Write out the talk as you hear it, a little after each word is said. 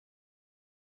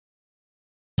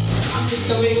This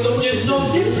can make so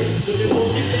much difference.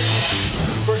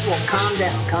 First of all,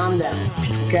 calm down,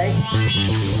 okay?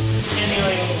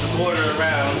 Anyway, order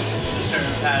around a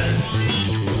certain pattern.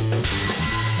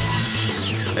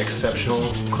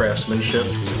 Exceptional craftsmanship.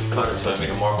 Cutter, so I make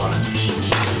a mark on it.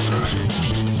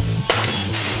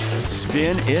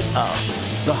 Spin It Up,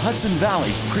 the Hudson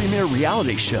Valley's premier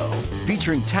reality show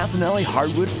featuring Tassinelli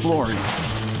hardwood flooring.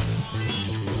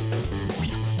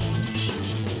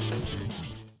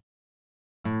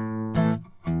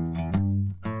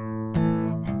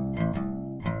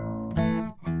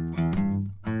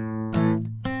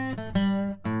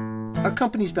 Our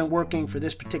company's been working for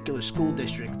this particular school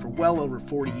district for well over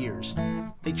 40 years.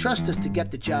 They trust us to get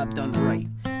the job done right,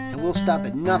 and we'll stop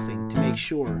at nothing to make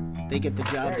sure they get the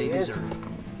job they deserve.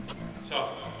 So,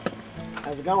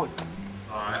 How's it going?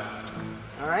 all right.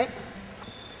 All right?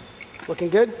 Looking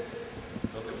good?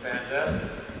 Looking fantastic.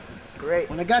 Great.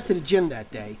 When I got to the gym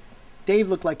that day, Dave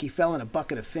looked like he fell in a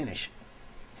bucket of finish.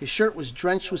 His shirt was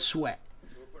drenched with sweat.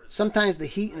 Sometimes the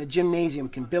heat in a gymnasium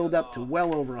can build up to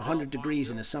well over 100 degrees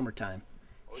in the summertime.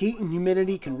 Heat and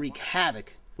humidity can wreak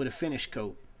havoc with a finish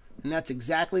coat, and that's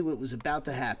exactly what was about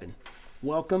to happen.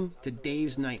 Welcome to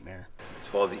Dave's nightmare. It's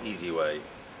called the easy way.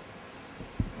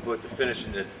 Put the finish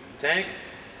in the tank,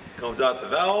 comes out the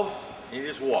valves, and you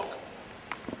just walk.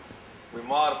 We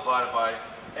modified it by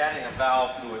adding a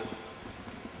valve to it.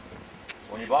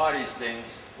 When you buy these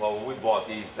things, well, when we bought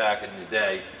these back in the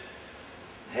day,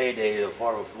 heyday of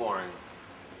hardwood flooring,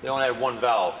 they only had one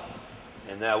valve,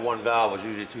 and that one valve was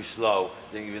usually too slow,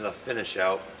 didn't give enough finish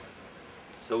out.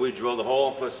 So we drilled a hole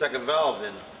and put second valves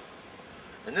in.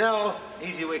 And now,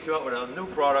 Easy Way came out with a new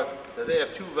product that they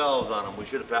have two valves on them. We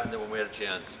should have patented it when we had a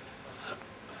chance.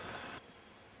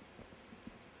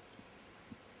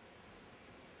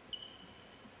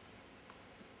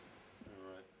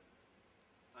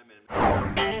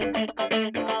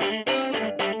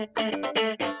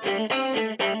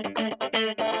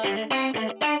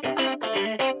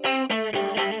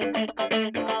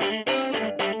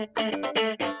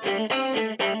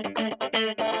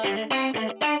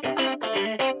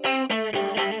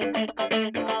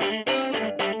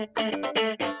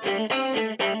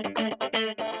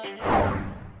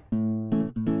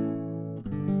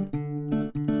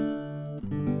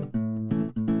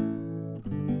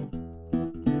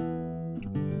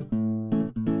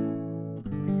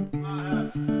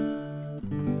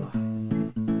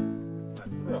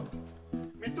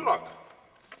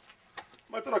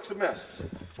 My truck's a mess.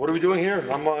 What are we doing here?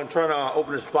 I'm trying to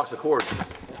open this box of cords.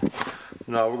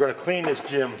 No, we're going to clean this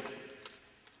gym.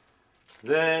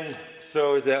 Then,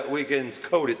 so that we can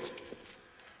coat it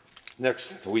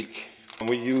next week. And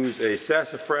we use a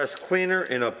sassafras cleaner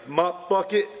in a mop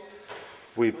bucket.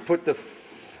 We put the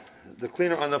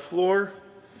cleaner on the floor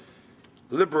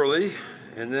liberally,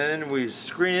 and then we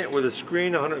screen it with a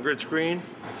screen, a 100 grit screen.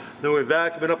 Then we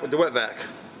vacuum it up with the wet vac.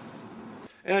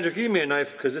 Andrew, give me a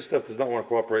knife, because this stuff does not want to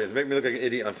cooperate. It's making me look like an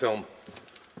idiot on film.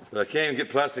 But I can't even get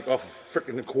plastic off of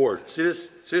frickin' the cord. See this?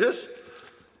 See this?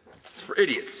 It's for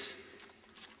idiots.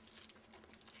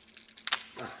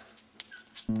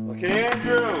 Okay,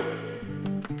 Andrew.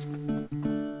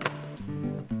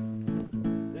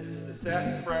 This is the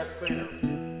sassafras cleaner.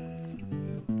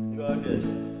 You go like this.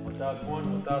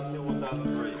 1001, 1002,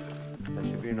 1003. That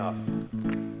should be enough.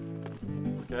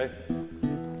 Okay?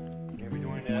 You'll be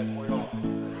doing that quite often.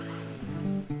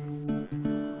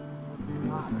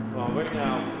 Right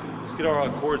now, let's get our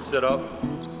cord set up.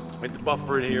 Get the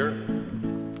buffer in here.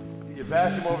 Get your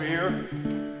vacuum over here.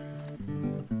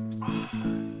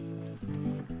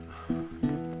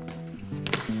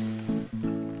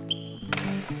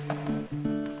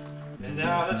 And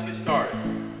now let's get started.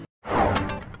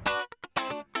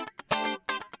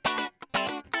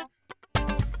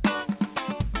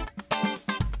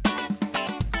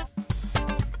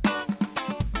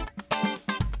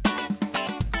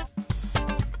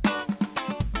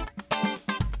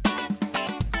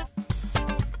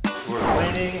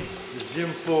 The gym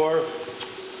floor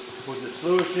with the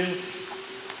solution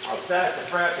of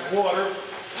sassafras and water,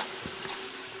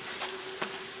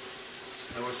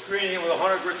 and we're screening it with a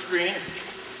 100 grit screen.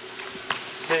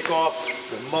 Take off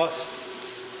the must,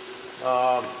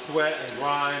 sweat and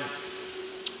grime,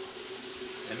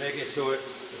 and make it so the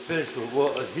finish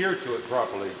will adhere to it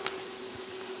properly.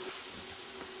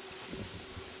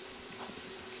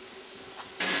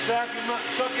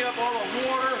 Sucking up all the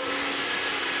water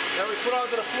that we put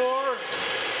onto the floor.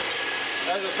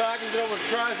 As the vacuum over,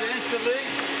 dries it instantly.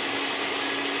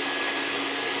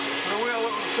 So we're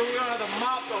going to have to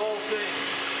mop the whole thing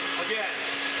again.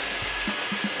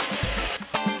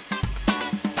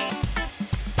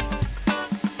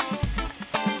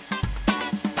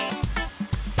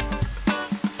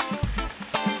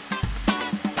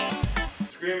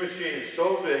 machine is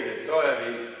so big and so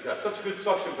heavy, it's got such good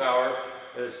suction power,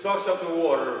 and it sucks up the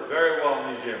water very well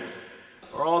in these gyms.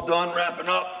 We're all done wrapping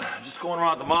up. Just going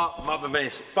around the mopping many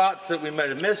spots that we might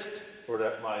have missed, or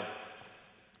that my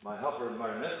helper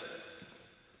might have missed.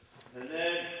 And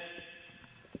then,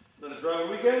 let it dry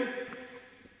weekend.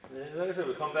 And like I said,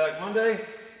 we come back Monday,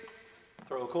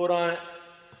 throw a coat on it.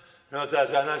 Notice that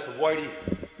it's got a nice whitey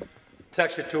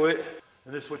texture to it.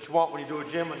 And this is what you want when you do a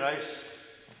gym, a nice,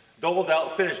 doled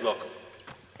out finish look.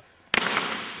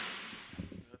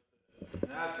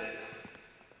 That's it.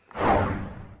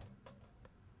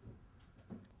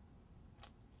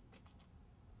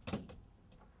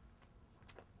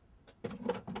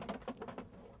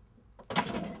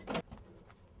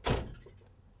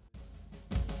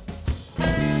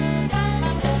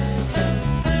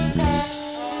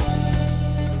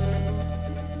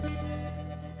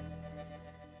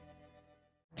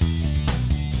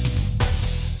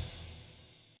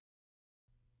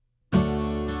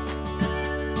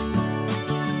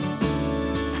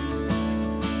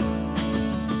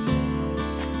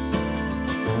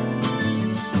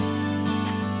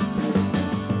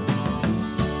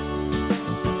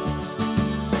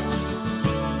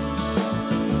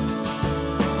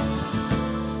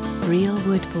 Real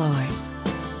wood floors.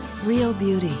 Real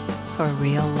beauty for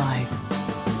real life.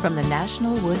 From the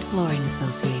National Wood Flooring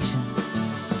Association.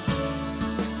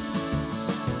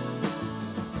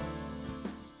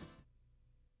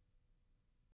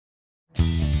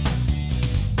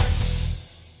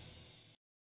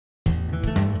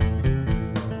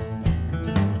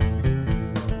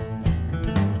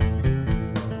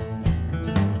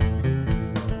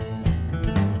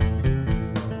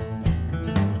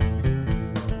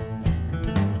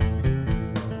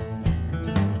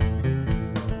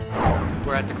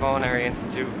 We're at the Culinary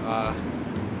Institute.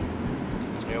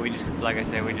 We just, like I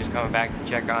said, we're just coming back to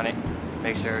check on it,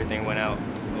 make sure everything went out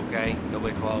okay.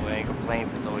 Nobody called with any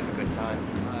complaints. It's always a good sign.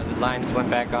 The lines went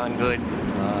back on good.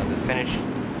 The finish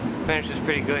was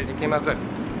pretty good. It came out good.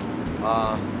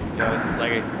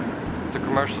 It's a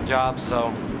commercial job,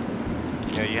 so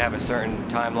you have a certain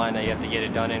timeline that you have to get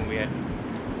it done in. We had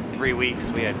 3 weeks.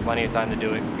 We had plenty of time to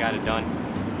do it. Got it done.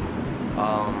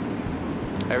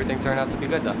 Everything turned out to be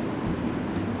good, though.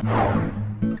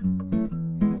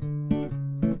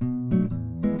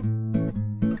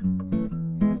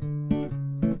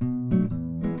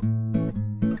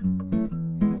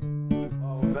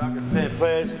 We're back at the same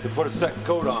place to put a second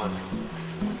coat on.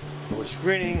 We're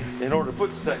screening in order to put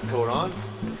the second coat on,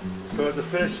 so that the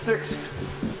finish sticks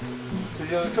to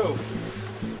the other coat.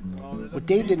 What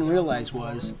Dave didn't realize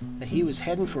was that he was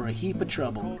heading for a heap of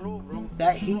trouble.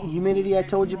 That heat and humidity I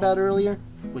told you about earlier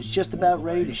was just about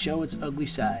ready to show its ugly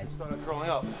side. Started curling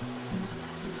up.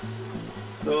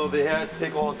 So they had to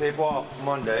take all the tape off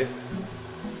Monday.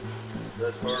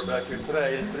 That's why we're back here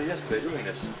today instead of yesterday doing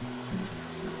this.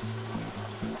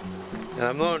 And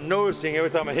I'm not noticing every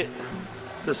time I hit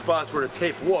the spots where the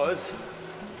tape was,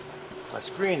 my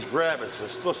screen's grabbing, so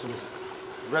there's still some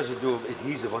residue of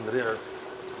adhesive under there.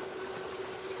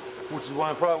 Which is why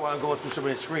I'm going through so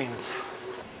many screens.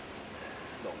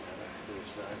 Don't matter, the other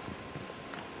side.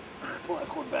 Pull that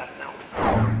cord back now.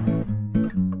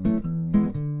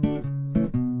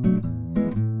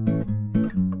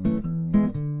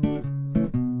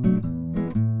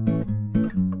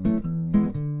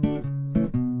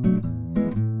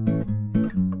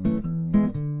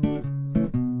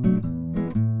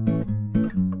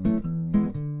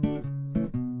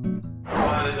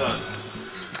 Finally done.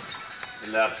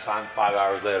 And that's time 5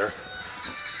 hours later.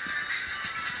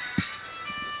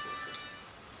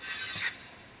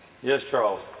 Yes,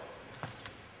 Charles.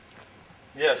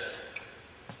 Yes.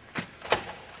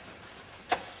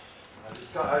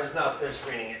 I just now finished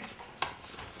screening it.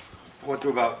 Went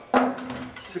through about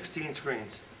 16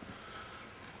 screens.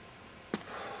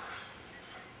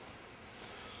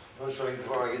 I'm just trying to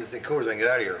get this thing coated so I can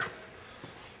get out of here.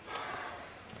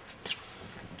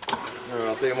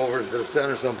 I'll take them over to the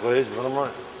center someplace, but I'm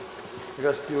running. I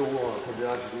got steel wool.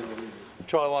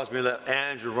 Charlie wants me to let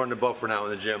Andrew run the buffer now in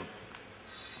the gym.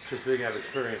 Just so you can have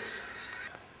experience.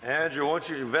 Andrew, once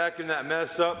you vacuum that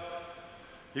mess up,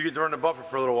 you get to run the buffer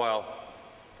for a little while.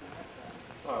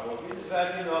 All right, well, we just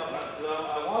vacuumed up.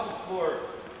 I want this floor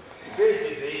to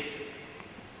basically be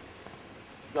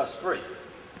dust-free.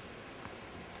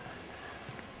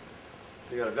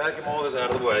 You gotta vacuum all this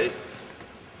out of the way.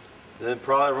 Then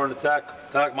probably run the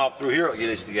tack mop through here at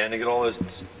least again to get all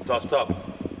this dust up.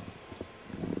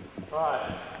 All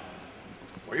right.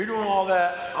 While you're doing all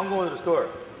that, I'm going to the store.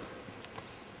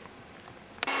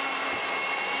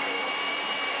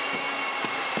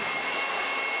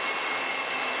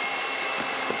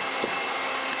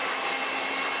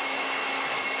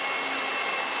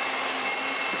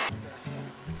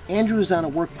 Andrew is on a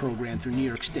work program through New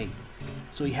York State,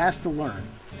 so he has to learn.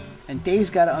 And Dave's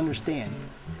got to understand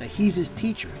that he's his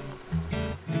teacher.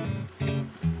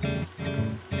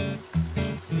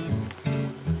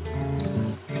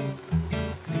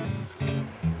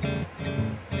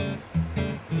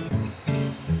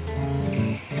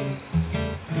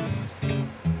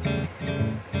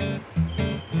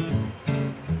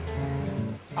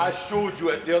 I showed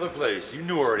you at the other place. You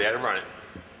knew already how to run it.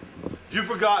 If you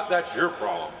forgot, that's your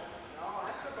problem. No,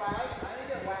 I forgot. I didn't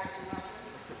get whacked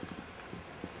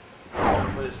or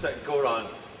nothing. Put a second coat on.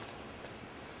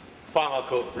 Final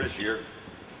coat for this year.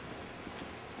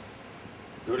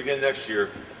 Do it again next year.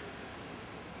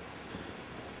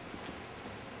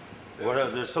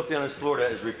 Whatever, there's something on this floor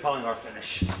that is repelling our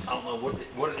finish. I don't know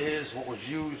what it is, what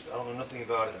was used. I don't know nothing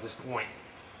about it at this point.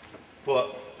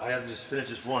 But I have to just finish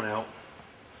this run out.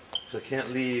 So I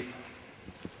can't leave.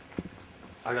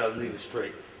 I gotta leave it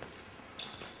straight.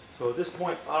 So at this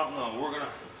point, I don't know.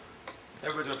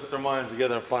 Everybody's gonna put their minds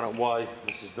together and find out why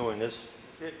this is doing this.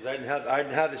 Because I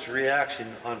didn't have this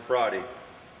reaction on Friday.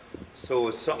 So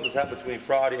it's something that's happened between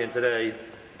Friday and today.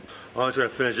 I'm just gonna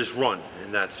finish this run,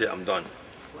 and that's it. I'm done.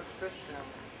 What's fish now?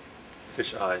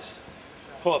 Fish eyes.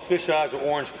 Call it fish eyes or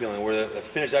orange peeling, where the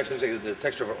finish actually looks like the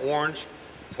texture of an orange.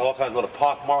 It's got all kinds of little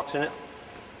pock marks in it.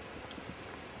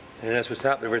 And that's what's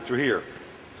happening right through here.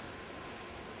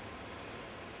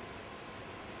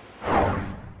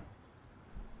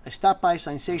 I stopped by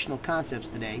Sensational Concepts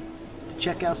today to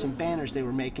check out some banners they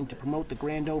were making to promote the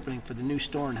grand opening for the new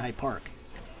store in Hyde Park.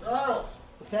 Charles,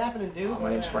 what's happening, dude?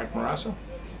 My name's Frank Marassa.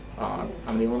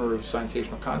 I'm the owner of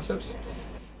Sensational Concepts.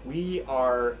 We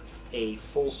are a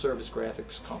full-service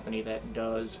graphics company that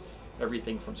does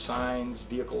everything from signs,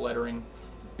 vehicle lettering,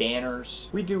 banners.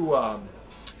 We do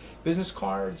business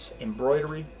cards,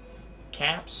 embroidery,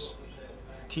 caps,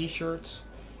 t-shirts.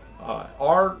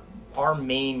 Our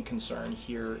main concern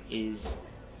here is,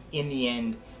 in the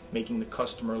end, making the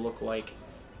customer look like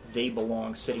they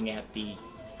belong sitting at the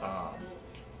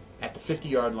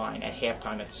 50-yard line at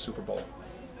halftime at the Super Bowl.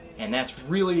 And that's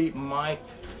really my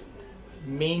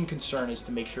main concern, is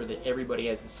to make sure that everybody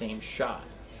has the same shot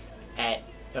at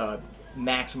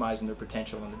maximizing their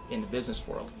potential in the business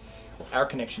world. Our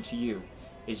connection to you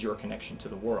is your connection to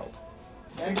the world.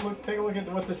 Take a look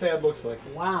at what this ad looks like.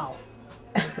 Wow.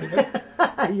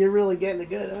 You're really getting it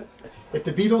good, huh? If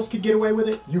the Beatles could get away with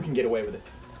it, you can get away with it.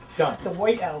 Done. The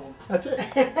White Album. That's it.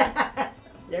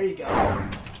 There you go.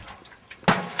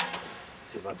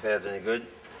 See if my pad's any good.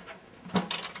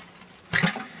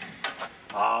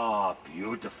 Ah,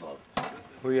 beautiful.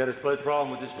 We had a slight problem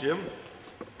with this gym.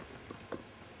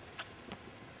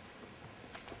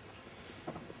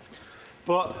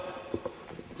 But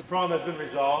the problem has been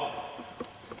resolved.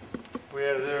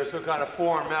 There was some kind of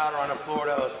foreign matter on the floor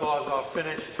that was causing our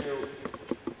finish to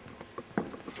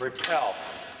repel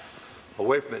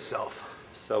away from itself.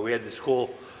 So we had the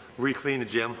school re-clean the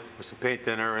gym with some paint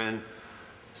thinner and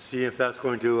see if that's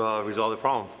going to resolve the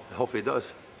problem. Hopefully it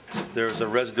does. There's a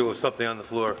residue of something on the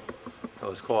floor that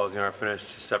was causing our finish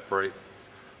to separate.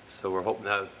 So we're hoping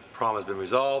that problem has been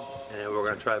resolved, and we're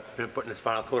going to try putting this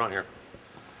final coat on here.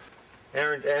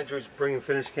 Andrew's bringing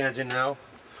finished cans in now.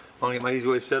 I'm going to get my Easy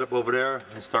Way set up over there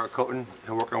and start coating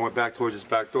and working our way back towards this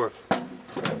back door.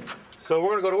 So we're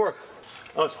going to go to work.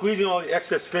 I'm squeezing all the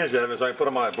excess finish out of it so I can put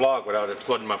on my block without it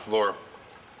flooding my floor.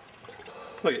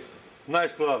 Look at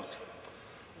nice gloves.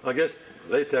 I guess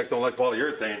latex don't like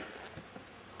polyurethane.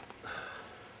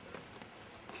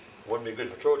 Wouldn't be good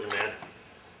for Trojan Man.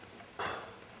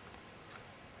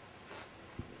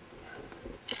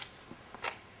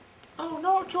 Oh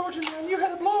no, Trojan Man, you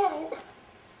had a blowout.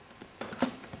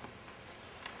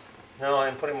 Now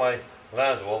I'm putting my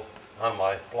Laswell on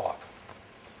my block.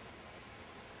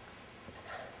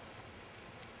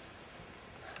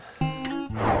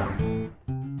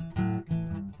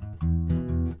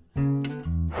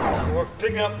 We're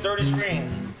picking up dirty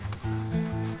screens.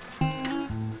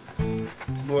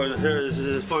 This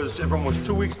is for almost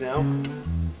 2 weeks now, and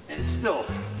it's still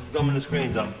gumming the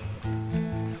screens up.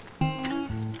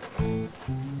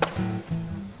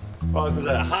 Probably because of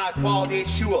a high quality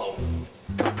H2O.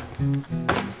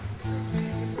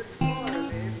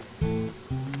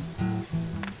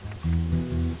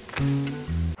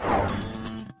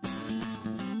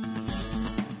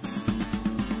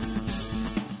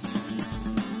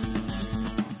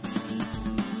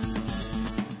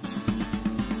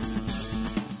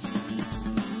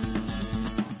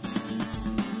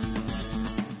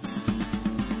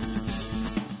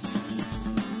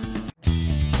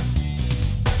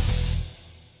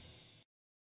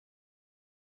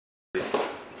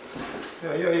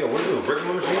 Yeah, what do you do, brick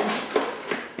machine?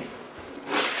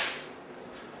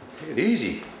 it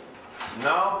easy.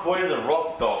 Now I'm putting the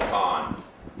rough belt on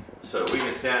so we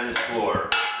can sand this floor.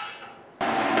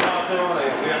 Now, we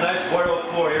got a nice white oak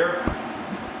floor here,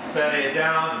 sanding it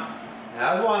down. And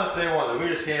I want to say one thing,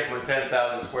 we just came from a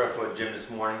 10,000 square foot gym this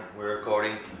morning. We were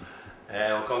coating,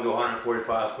 and we'll come to a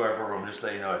 145 square foot room. Just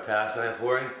let you know, cast iron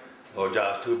flooring, no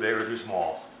job's too big or too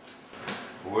small.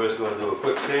 We're just going to do a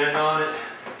quick sand on it,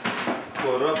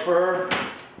 pull it up for her.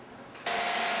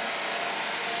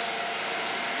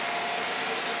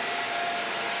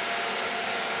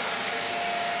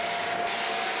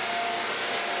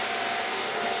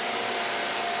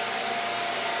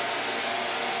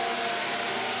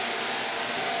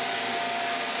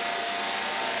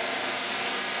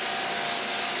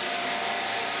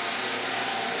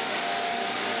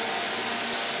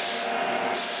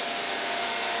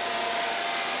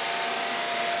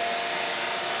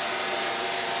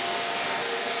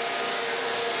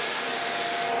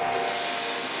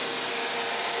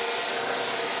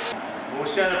 When we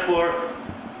sand the floor,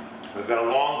 we've got a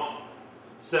long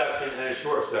section and a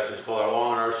short section. It's called our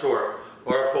long and our short,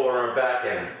 or our full and our back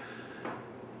end.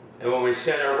 And when we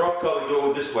sand our rough cut, we do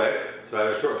it this way. So I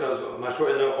have a short cut, my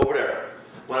short end over there.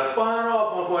 When I fine it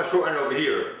off, I'm going to put my short end over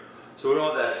here. So we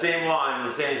don't have that same line in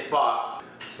the same spot.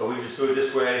 So we just do it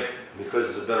this way because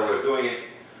it's a better way of doing it.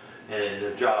 And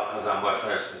the job comes out much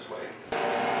nicer this way.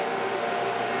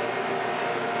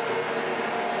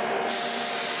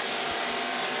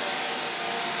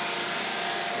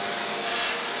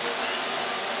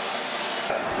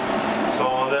 So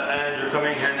on the Andrew, come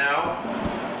in here now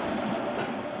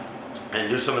and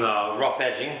do some of the rough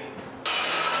edging.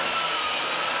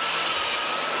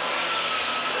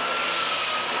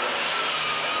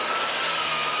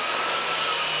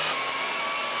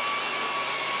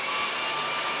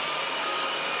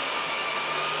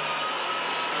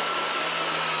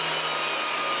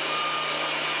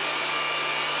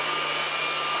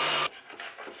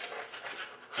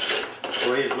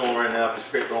 So he's going right now to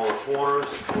scrape all the corners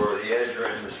where the edger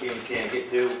and the machine can't get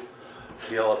to.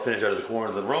 Be able to finish out of the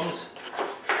corners of the rooms.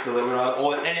 So that we're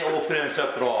not any old finish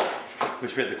left at all. We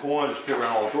scrape the corners, scrape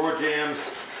around all the door jams.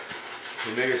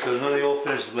 We make it so none of the old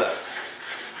finish is left.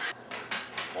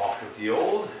 Off with the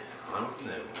old, on with the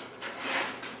new.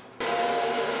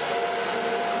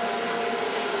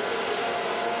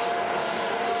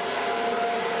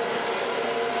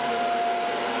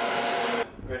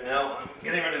 Right now, I'm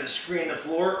getting ready to screen the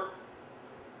floor,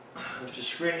 which is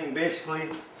screening basically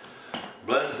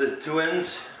blends the two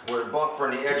ends where the buffer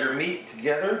and the edger meet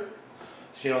together.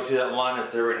 So you don't see that line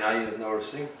that's there right now, you're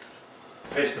noticing.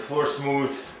 Makes the floor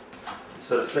smooth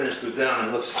so the finish goes down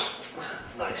and looks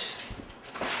nice.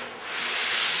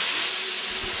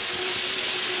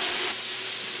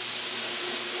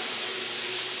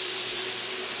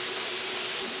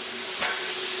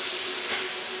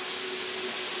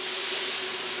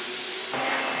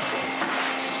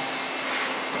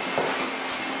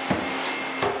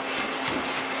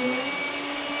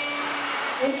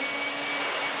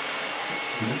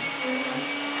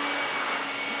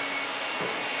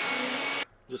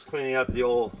 Just cleaning up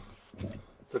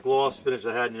the gloss finish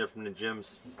I had in here from the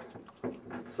gyms,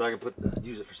 so I can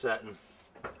use it for satin.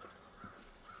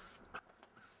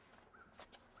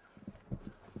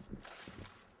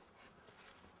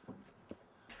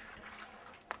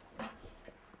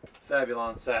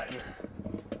 Fabulon satin.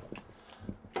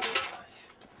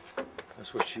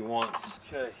 That's what she wants.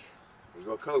 Okay, we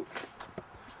go coat.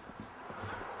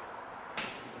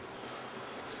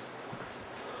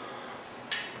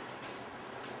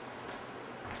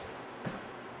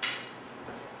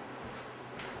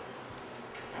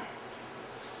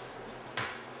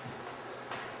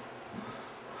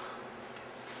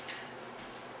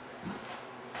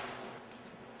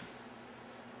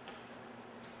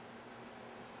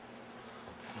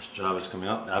 This job is coming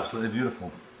up absolutely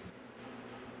beautiful.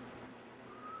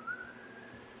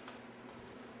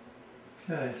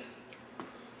 Okay,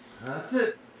 that's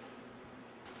it.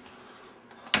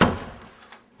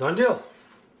 Done deal.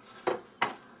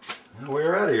 And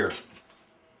we're out of here.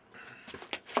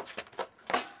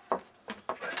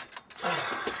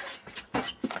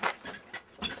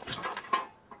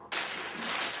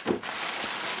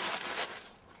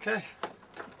 Okay,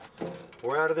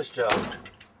 we're out of this job.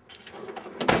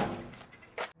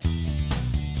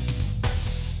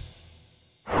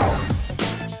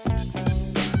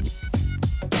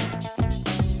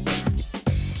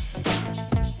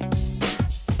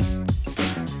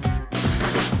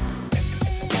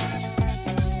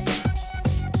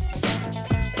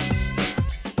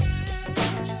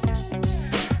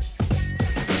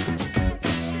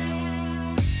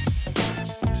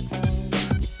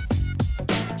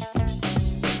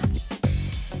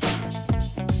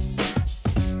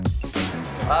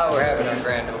 We're having a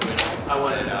grand opening. I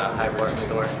wanted a Hyde Park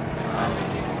store.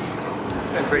 It's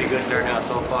been pretty good turnout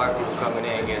so far. People coming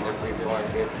in, getting their free flooring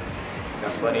kits.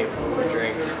 Got plenty of food,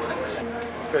 drinks.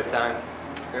 It's a good time.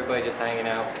 Everybody just hanging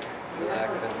out,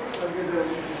 relaxing,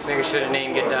 making sure the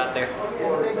name gets out there.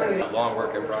 It's a long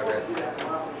work in progress,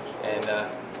 and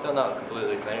still not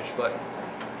completely finished, but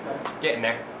getting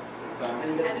there. So,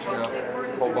 you know,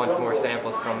 a whole bunch more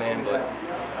samples come in, but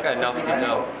I got enough to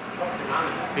tell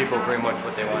people pretty much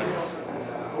what they want.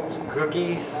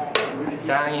 Cookies,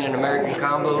 Italian and American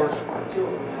combos,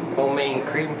 homemade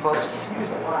cream puffs,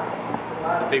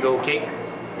 big old cakes,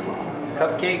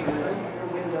 cupcakes,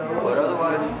 but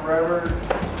otherwise,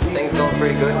 things going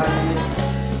pretty good.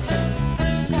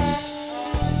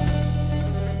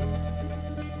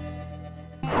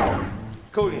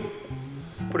 Cody,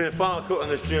 put in a final coat on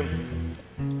this gym.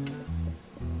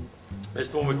 This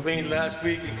is the one we cleaned last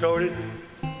week and coated.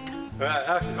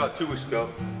 Actually about 2 weeks ago.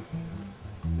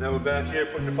 Now we're back here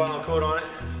putting the final coat on it.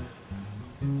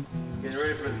 Getting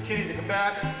ready for the kitties to come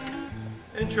back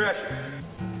and trash it.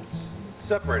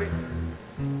 Separating.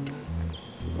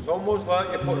 It's almost like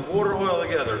you're putting water and oil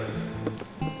together.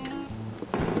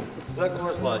 Exactly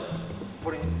what it's like.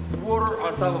 Putting water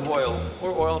on top of oil,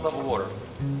 or oil on top of water.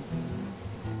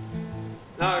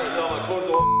 Now I'm gonna tell them I coated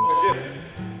the whole gym.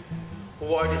 Well,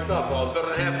 why'd you stop? Well, I was better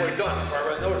than halfway done before I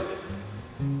really noticed it.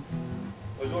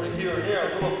 I was doing it here and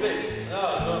here, little bits.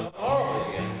 Now it's done horrible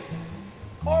again.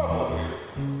 Horrible here.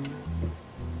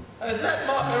 Has that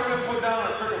mop ever been put down on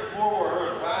the freaking floor where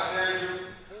there's wax, Andrew?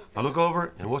 I look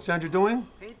over, and what's Andrew doing?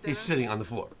 He's sitting on the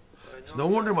floor. It's no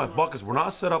wonder my buckets were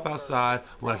not set up outside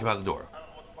when I came out the door. I don't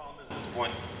know what the problem is at this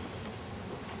point.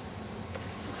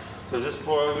 Because this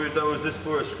floor, all we've done was this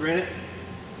floor, screen it,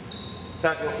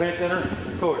 tack the paint thinner,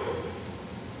 coat it.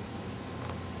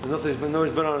 Nobody's been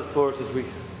on this floor since we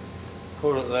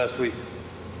coated it last week.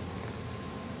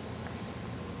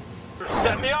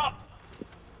 Set me up!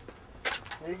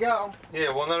 There you go. Yeah,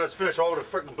 well now let's finish all the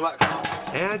freaking black.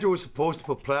 Andrew was supposed to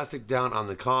put plastic down on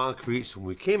the concrete, so when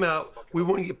we came out, we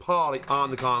wouldn't get poly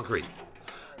on the concrete.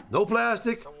 No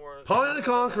plastic, poly on the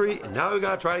concrete, and now we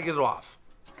gotta try to get it off.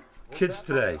 Kids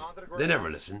today, they never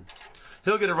listen.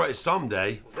 He'll get it right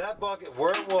someday. That bucket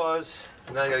where it was,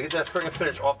 now you gotta get that freaking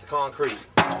finish off the concrete.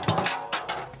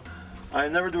 I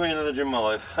am never doing another gym in my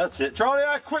life. That's it. Charlie,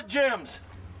 I quit gyms.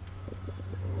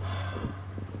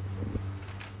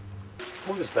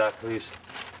 Move this back, please.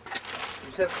 You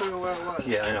just have to put it where it was.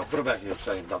 Yeah, I know. Put it back here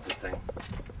so I can dump this thing.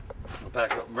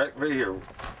 Back up, right here,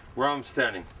 where I'm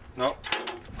standing. No.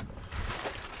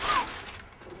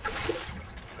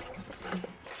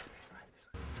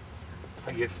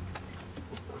 I give.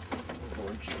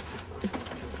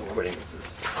 I'm quitting.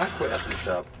 I quit after this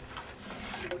job.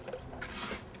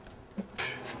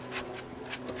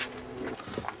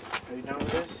 Are you done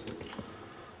with this?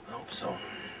 I hope so.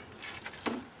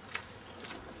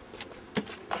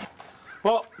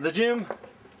 Well, the gym,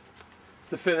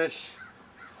 the finish,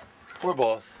 or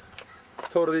both,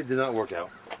 totally did not work out.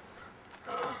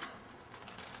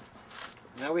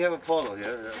 Now we have a puzzle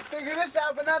here. Figure this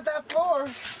out, but not that floor.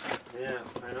 Yeah,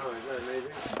 I know, isn't that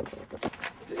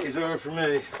amazing? He's over for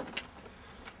me.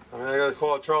 I mean, I gotta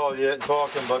call Charlie yet and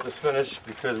talk to him about this finish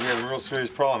because we have a real serious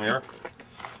problem here.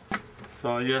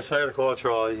 So yes, I gotta call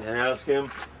Charlie and ask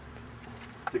him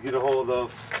to get a hold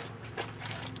of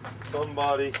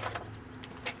somebody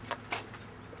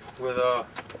with the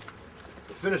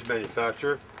finish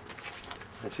manufacturer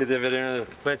and see if they have any other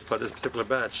complaints about this particular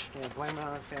batch. Yeah, blame it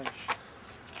on the finish.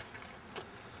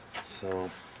 So, I'm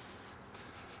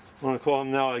gonna call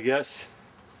him now, I guess.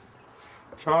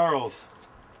 Charles,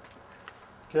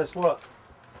 guess what?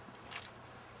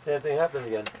 Same thing happened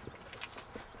again.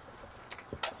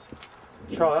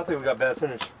 Charles, I think we got bad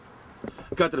finish.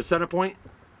 Got to the center point,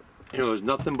 and it was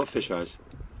nothing but fish eyes.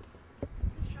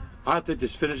 I think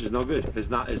this finish is no good. It's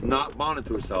not bonded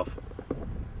to itself.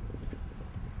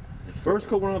 The first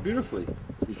coat went on beautifully.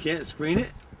 You can't screen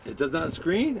it. It does not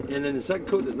screen, and then the second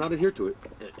coat does not adhere to it.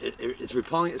 It's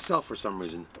repelling itself for some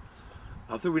reason.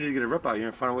 I think we need to get a rep out here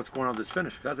and find out what's going on with this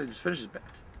finish, because I think this finish is bad.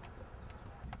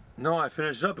 No, I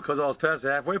finished it up because I was past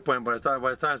the halfway point, but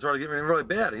by the time it started getting really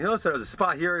bad. You notice there was a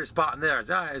spot here, a spot in there.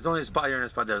 It's only a spot here and a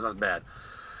spot there. It's not bad.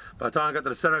 By the time I got to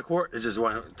the center court, it just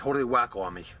went totally wacko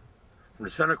on me. From the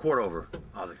center court over.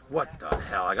 I was like, what the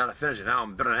hell? I got to finish it now.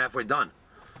 I'm better than halfway done.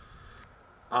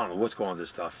 I don't know what's going on with this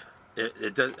stuff.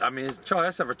 It does. I mean, Charlie,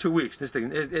 I said for 2 weeks. This thing,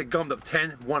 it gummed up 10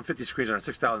 150 screens on a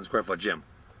 6,000 square foot gym.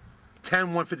 10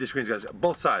 150 screens, guys,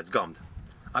 both sides gummed.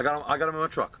 I got them in my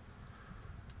truck.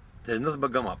 There's nothing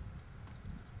but gum up.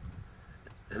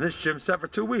 And this gym sat for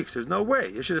 2 weeks. There's no way.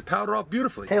 You should have powdered off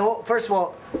beautifully. Hey, first of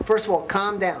all,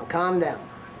 calm down,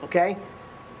 okay?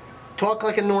 Talk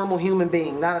like a normal human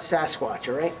being, not a Sasquatch,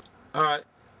 all right? All right.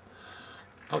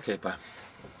 Okay, bye.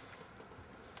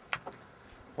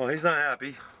 Well, he's not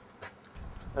happy.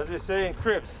 As they say in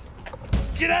Crips,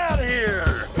 get out of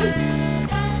here!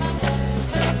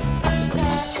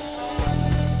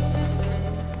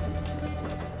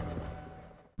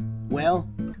 Well,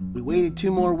 we waited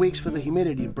 2 more weeks for the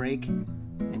humidity to break,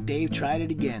 and Dave tried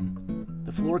it again.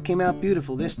 The floor came out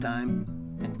beautiful this time,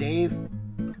 and Dave,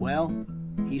 well,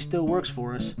 he still works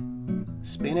for us.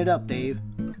 Spin it up, Dave.